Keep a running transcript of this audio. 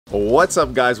What's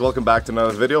up guys, welcome back to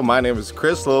another video. My name is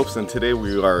Chris Lowpes and today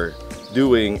we are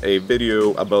doing a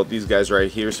video about these guys right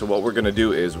here. So what we're going to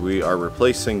do is we are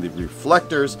replacing the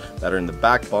reflectors that are in the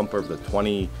back bumper of the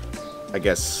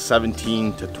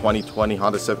 17 to 2020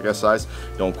 Honda Civic Si.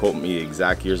 Don't quote me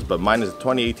exact years, but mine is a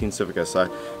 2018 Civic Si.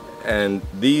 And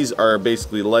these are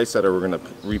basically lights that we're going to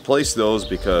replace those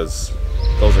because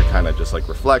those are kind of just like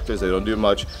reflectors. They don't do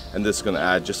much, and this is going to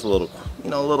add just a little, a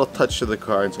little touch to the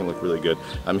car. It's going to look really good.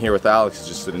 I'm here with Alex. He's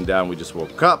just sitting down. We just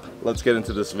woke up. Let's get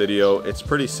into this video. It's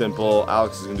pretty simple.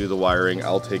 Alex is going to do the wiring.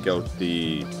 I'll take out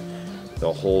the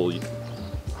whole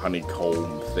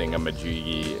honeycomb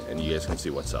thingamajiggy, and you guys can see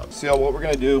what's up. So what we're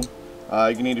going to do,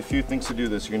 you're going to need a few things to do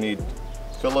this. You're going to need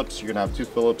Phillips. You're going to have two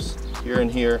Phillips here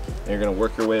and here, and you're going to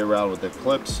work your way around with the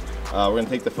clips. We're going to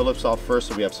take the Phillips off first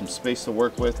so we have some space to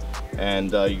work with,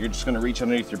 and you're just going to reach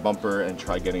underneath your bumper and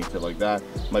try getting to it like that.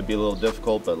 Might be a little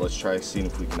difficult, but let's try seeing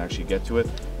if we can actually get to it.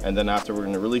 And then after, we're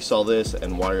going to release all this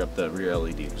and wire up the rear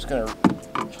LED. I'm just going to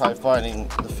try finding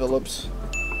the Phillips.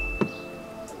 And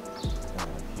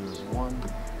here's one.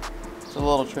 It's a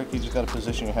little tricky. You just got to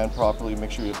position your hand properly.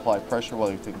 Make sure you apply pressure while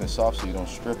you're taking this off so you don't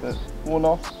strip it.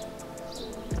 Uno.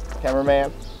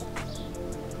 Cameraman.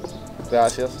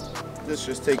 Gracias. This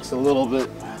just takes a little bit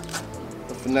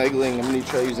of finagling. I'm going to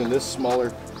try using this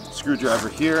smaller screwdriver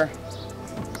here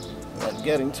and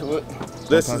getting to it.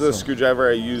 This is a screwdriver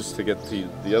I use to get to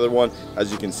the other one.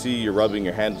 As you can see, you're rubbing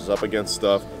your hands up against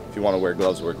stuff. If you want to wear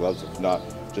gloves, wear gloves. If not,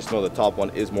 just know the top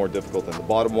one is more difficult than the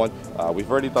bottom one. We've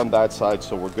already done that side,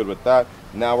 so we're good with that.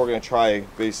 Now we're going to try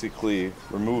basically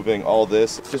removing all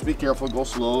this. Just be careful, go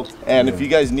slow. And if you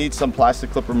guys need some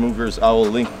plastic clip removers, I will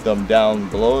link them down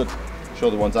below. Show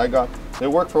the ones I got. They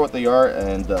work for what they are,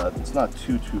 and it's not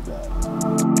too bad.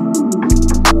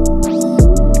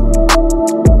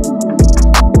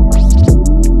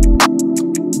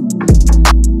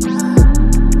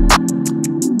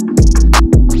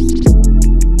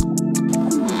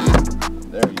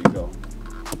 There you go.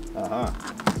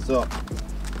 So,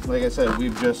 like I said,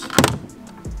 we've just,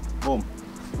 boom.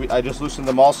 I just loosened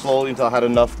them all slowly until I had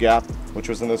enough gap, which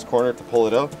was in this corner, to pull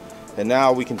it out. And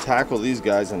now we can tackle these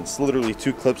guys, and it's literally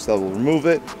two clips that will remove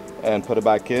it and put it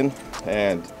back in.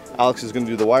 And Alex is going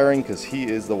to do the wiring because he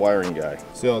is the wiring guy.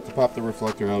 So to pop the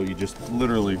reflector out, you just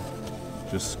literally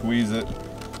just squeeze it,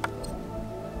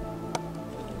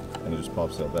 and it just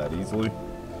pops out that easily.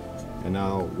 And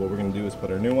now what we're going to do is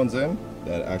put our new ones in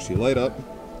that actually light up,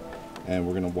 and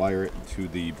we're going to wire it to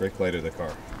the brake light of the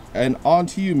car. And on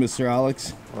to you, Mr.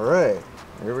 Alex. All right,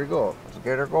 here we go. Let's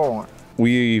get her going.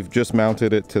 We've just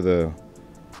mounted it to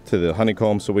the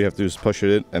honeycomb, so we have to just push it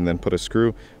in and then put a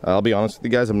screw. I'll be honest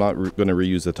with you guys, I'm not going to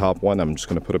reuse the top one. I'm just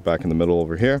going to put it back in the middle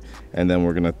over here, and then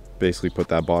we're going to basically put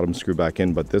that bottom screw back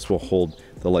in, but this will hold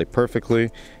the light perfectly.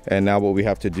 And now what we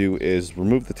have to do is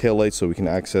remove the tail light so we can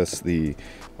access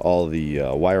all the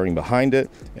wiring behind it,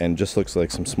 and just looks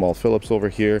like some small Phillips over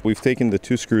here. We've taken the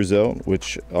two screws out,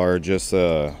 which are just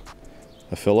a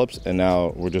Phillips, and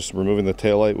now we're just removing the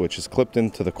tail light, which is clipped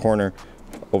into the corner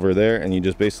over there, and you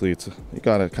just basically, you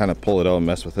gotta kind of pull it out and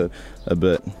mess with it a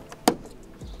bit.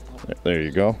 There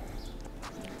you go,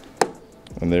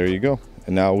 and there you go.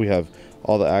 And now we have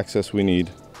all the access we need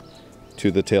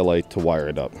to the tail light to wire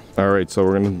it up. All right, so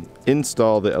we're gonna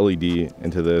install the LED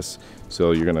into this.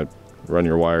 So you're gonna run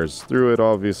your wires through it,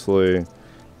 obviously,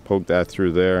 poke that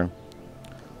through there,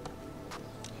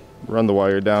 run the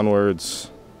wire downwards,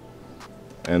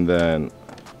 and then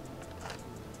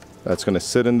that's going to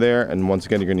sit in there. And once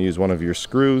again, you're going to use one of your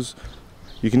screws.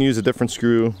 You can use a different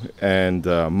screw, and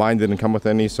mine didn't come with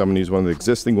any, so I'm going to use one of the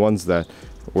existing ones that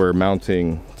we're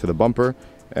mounting to the bumper,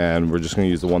 and we're just going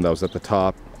to use the one that was at the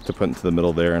top to put into the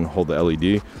middle there and hold the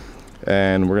LED.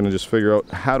 And we're going to just figure out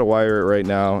how to wire it right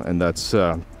now, and that's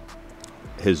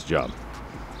his job.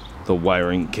 The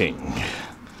wiring king.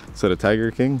 Instead of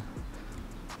Tiger King,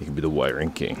 you can be the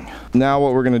wiring king. Now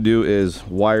what we're gonna do is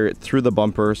wire it through the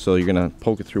bumper. So you're gonna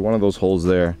poke it through one of those holes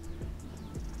there,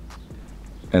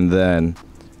 and then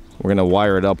we're gonna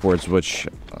wire it upwards, which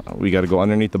we got to go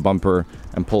underneath the bumper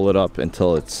and pull it up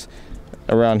until it's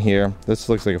around here. This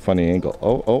looks like a funny angle.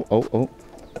 Oh,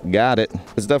 got it.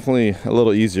 It's definitely a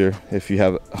little easier if you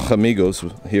have amigos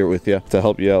here with you to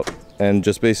help you out. And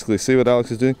just basically see what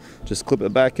Alex is doing. Just clip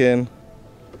it back in,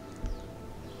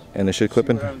 and it should clip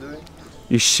in.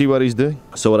 You see what he's doing?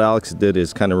 So what Alex did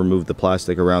is kind of remove the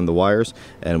plastic around the wires,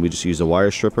 and we just use a wire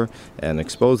stripper and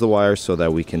expose the wires so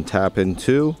that we can tap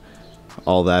into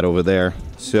all that over there.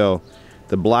 So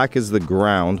the black is the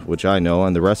ground, which I know,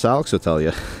 and the rest Alex will tell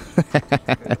you.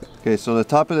 Okay, so the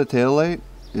top of the tail light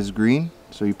is green,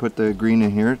 so you put the green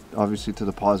in here, obviously to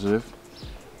the positive,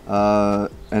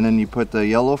 And then you put the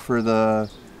yellow for the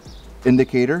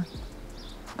indicator,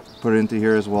 put it into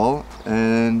here as well.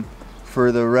 And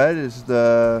for the red is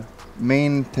the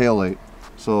main tail light,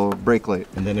 so brake light.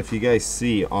 And then if you guys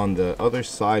see on the other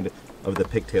side of the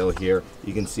pigtail here,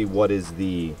 you can see what is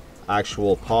the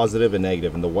actual positive and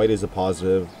negative, and the white is a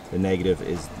positive, the negative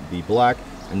is the black,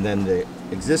 and then the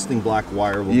existing black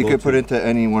wire will you could put into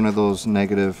any one of those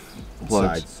negative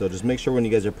plugs. Side. So just make sure when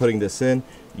you guys are putting this in,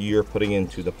 you're putting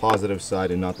into the positive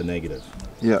side and not the negative.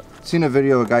 Yeah, seen a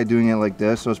video of a guy doing it like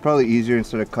this, so it's probably easier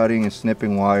instead of cutting and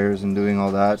snipping wires and doing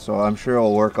all that. So I'm sure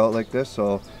it'll work out like this.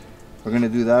 So we're gonna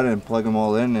do that and plug them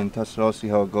all in and test it out, see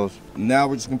how it goes. Now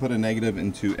we're just gonna put a negative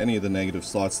into any of the negative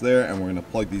slots there, and we're gonna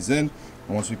plug these in.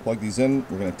 And once we plug these in,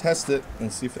 we're gonna test it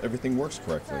and see if everything works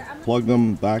correctly. Plug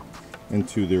them back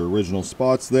into their original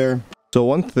spots there. So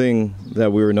one thing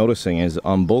that we were noticing is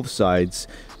on both sides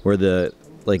where the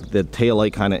tail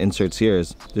light kind of inserts here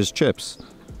is there's chips,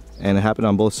 and it happened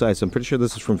on both sides. So I'm pretty sure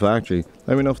this is from factory.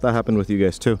 Let me know if that happened with you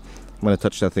guys too. I'm gonna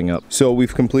touch that thing up. So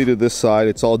we've completed this side,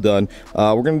 it's all done.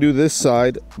 We're gonna do this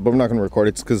side, but we're not gonna record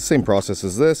it because it's the same process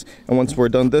as this. And once we're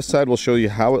done this side, we'll show you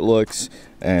how it looks.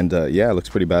 And yeah, it looks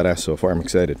pretty badass so far. I'm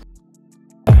excited.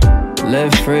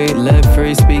 Live free,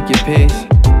 speak your piece.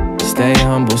 Stay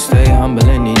humble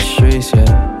in these streets,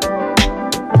 yeah.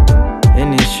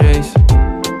 In these streets.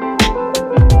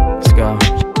 Let's go.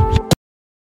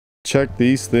 Check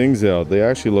these things out. They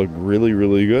actually look really,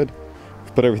 really good.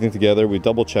 We've put everything together. We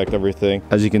double checked everything.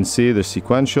 As you can see, they're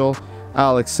sequential.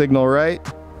 Alex, signal right.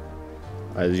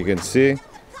 As you can see.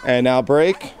 And now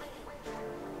brake.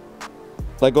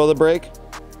 Let go of the brake.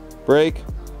 Brake.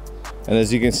 And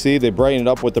as you can see, they brighten it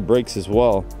up with the brakes as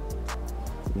well.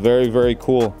 Very, very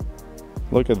cool.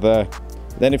 Look at that.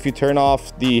 Then if you turn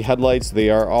off the headlights, they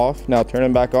are off. Now turn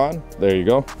them back on. There you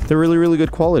go. They're really, really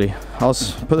good quality. I'll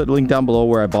put the link down below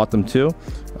where I bought them too.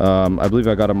 I believe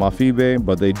I got them off eBay,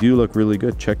 but they do look really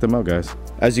good. Check them out, guys.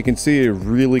 As you can see, it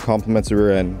really complements the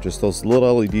rear end. Just those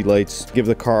little LED lights give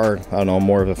the car, I don't know,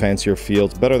 more of a fancier feel.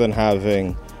 It's better than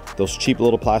having those cheap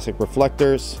little plastic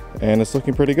reflectors, and it's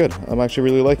looking pretty good. I'm actually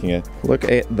really liking it. Look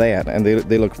at that, and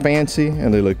they look fancy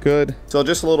and they look good. So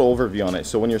just a little overview on it.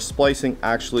 So when you're splicing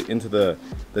actually into the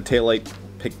taillight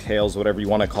pigtails, whatever you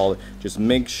want to call it, just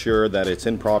make sure that it's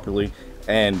in properly.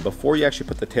 And before you actually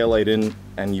put the taillight in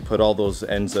and you put all those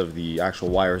ends of the actual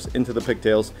wires into the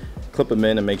pigtails, clip them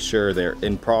in and make sure they're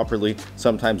in properly.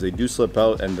 Sometimes they do slip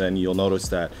out, and then you'll notice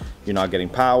that you're not getting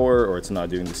power, or it's not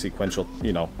doing the sequential,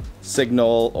 you know,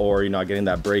 signal, or you're not getting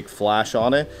that brake flash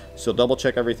on it. So double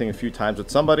check everything a few times with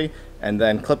somebody and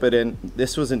then clip it in.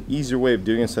 This was an easier way of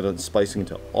doing it instead of splicing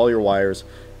into all your wires.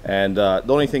 And the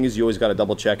only thing is you always got to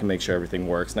double check and make sure everything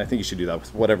works, and I think you should do that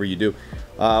with whatever you do.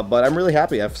 But I'm really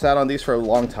happy. I've sat on these for a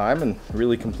long time, and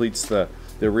really completes the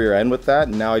rear end with that.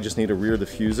 Now I just need a rear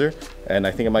diffuser, and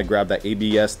I think I might grab that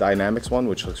ABS Dynamics one,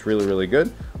 which looks really, really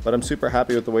good. But I'm super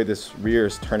happy with the way this rear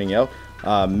is turning out.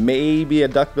 Maybe a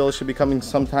duck bill should be coming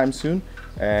sometime soon,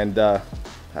 and I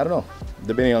don't know,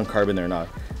 debating on carbon or not,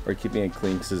 or keeping it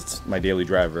clean because it's my daily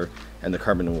driver and the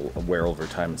carbon will wear over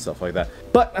time and stuff like that.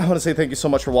 But I want to say thank you so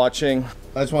much for watching.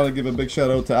 I just want to give a big shout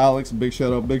out to Alex. Big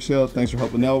shout out, big shout out. Thanks for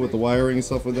helping out with the wiring and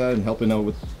stuff like that, and helping out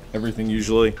with everything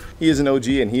usually. He is an OG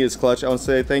and he is clutch. I want to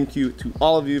say thank you to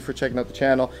all of you for checking out the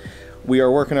channel. We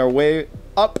are working our way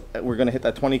up. We're gonna hit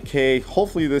that 20K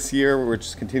hopefully this year. We're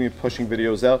just continuing pushing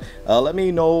videos out. Let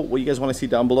me know what you guys want to see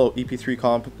down below.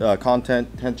 EP3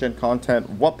 content, 10th gen content,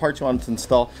 what parts you want to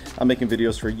install. I'm making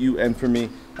videos for you and for me.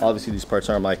 Obviously these parts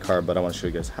aren't my car, but I want to show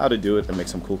you guys how to do it and make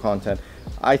some cool content.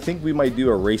 I think we might do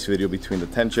a race video between the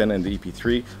 10th gen and the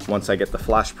EP3 once I get the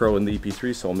Flash Pro in the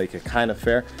EP3, so we'll make it kind of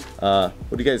fair.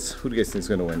 Who do you guys think is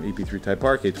going to win? EP3 Type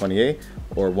R, K28,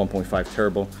 or 1.5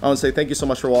 Turbo? I want to say thank you so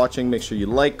much for watching. Make sure you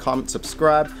like, comment,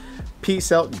 subscribe.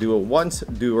 Peace out. Do it once,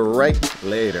 do it right.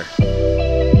 Later.